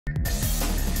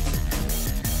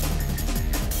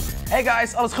Hey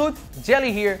guys, alles goed?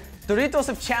 Jelly here. Doritos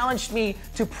have challenged me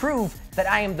to prove that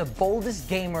I am the boldest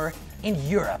gamer in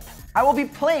Europe. I will be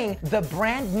playing the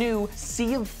brand new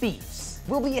Sea of Thieves.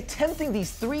 We'll be attempting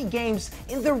these 3 games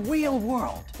in the real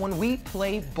world when we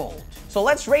play bold. So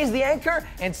let's raise the anchor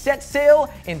and set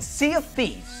sail in Sea of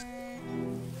Thieves.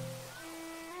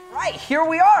 Right, here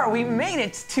we are. We made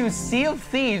it to Sea of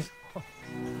Thieves.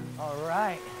 All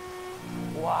right.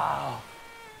 Wow.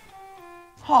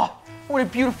 Oh, what a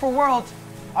beautiful world.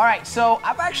 All right, so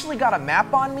I've actually got a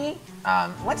map on me.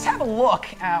 Let's have a look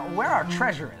at where our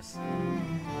treasure is.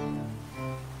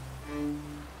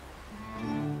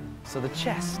 So the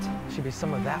chest should be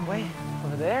somewhere that way,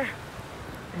 over there.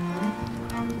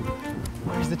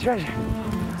 Where's the treasure?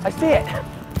 I see it.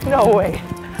 No way.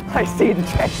 I see the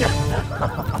treasure.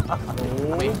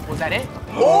 Wait, was that it?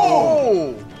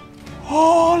 Oh!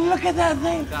 Oh, look at that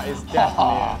thing. That is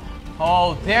definitely it.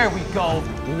 Oh, there we go.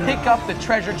 Pick up the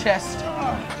treasure chest.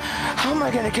 How am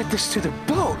I gonna get this to the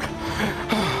boat?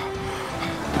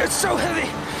 It's so heavy.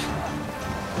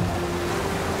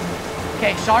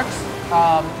 Okay, sharks,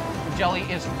 Jelly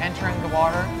is entering the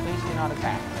water. Please do not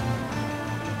attack.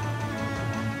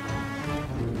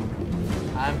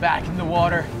 I'm back in the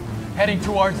water, heading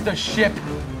towards the ship.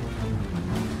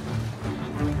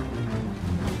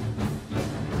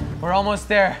 We're almost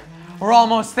there. We're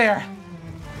almost there.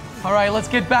 All right, let's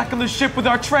get back on the ship with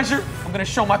our treasure. I'm gonna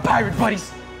show my pirate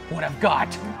buddies what I've got.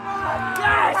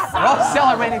 Yes! We're all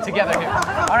celebrating together here.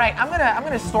 All right, I'm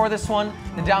gonna store this one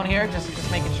down here, just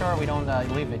making sure we don't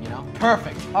leave it, you know?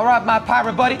 Perfect. All right, my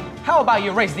pirate buddy, how about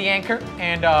you raise the anchor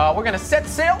and we're gonna set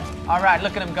sail? All right,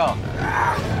 look at him go.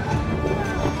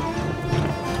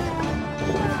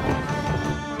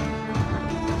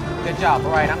 Good job.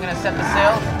 All right, I'm gonna set the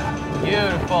sail.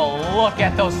 Beautiful. Look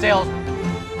at those sails.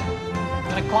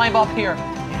 I'm gonna climb up here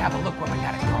and have a look where we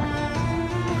gotta go.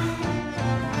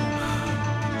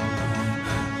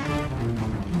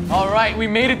 All right, we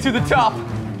made it to the top.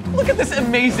 Look at this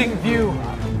amazing view.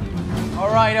 All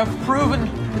right, I've proven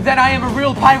that I am a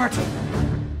real pirate.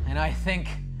 And I think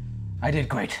I did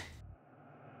great.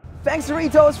 Thanks,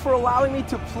 Doritos, for allowing me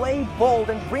to play bold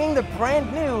and bring the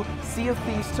brand new Sea of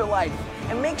Thieves to life.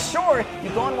 And make sure you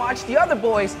go and watch the other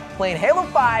boys playing Halo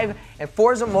 5 and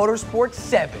Forza Motorsport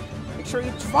 7. Make sure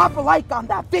you drop a like on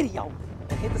that video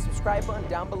and hit the subscribe button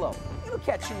down below. It'll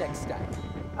catch you next time.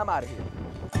 I'm out of here.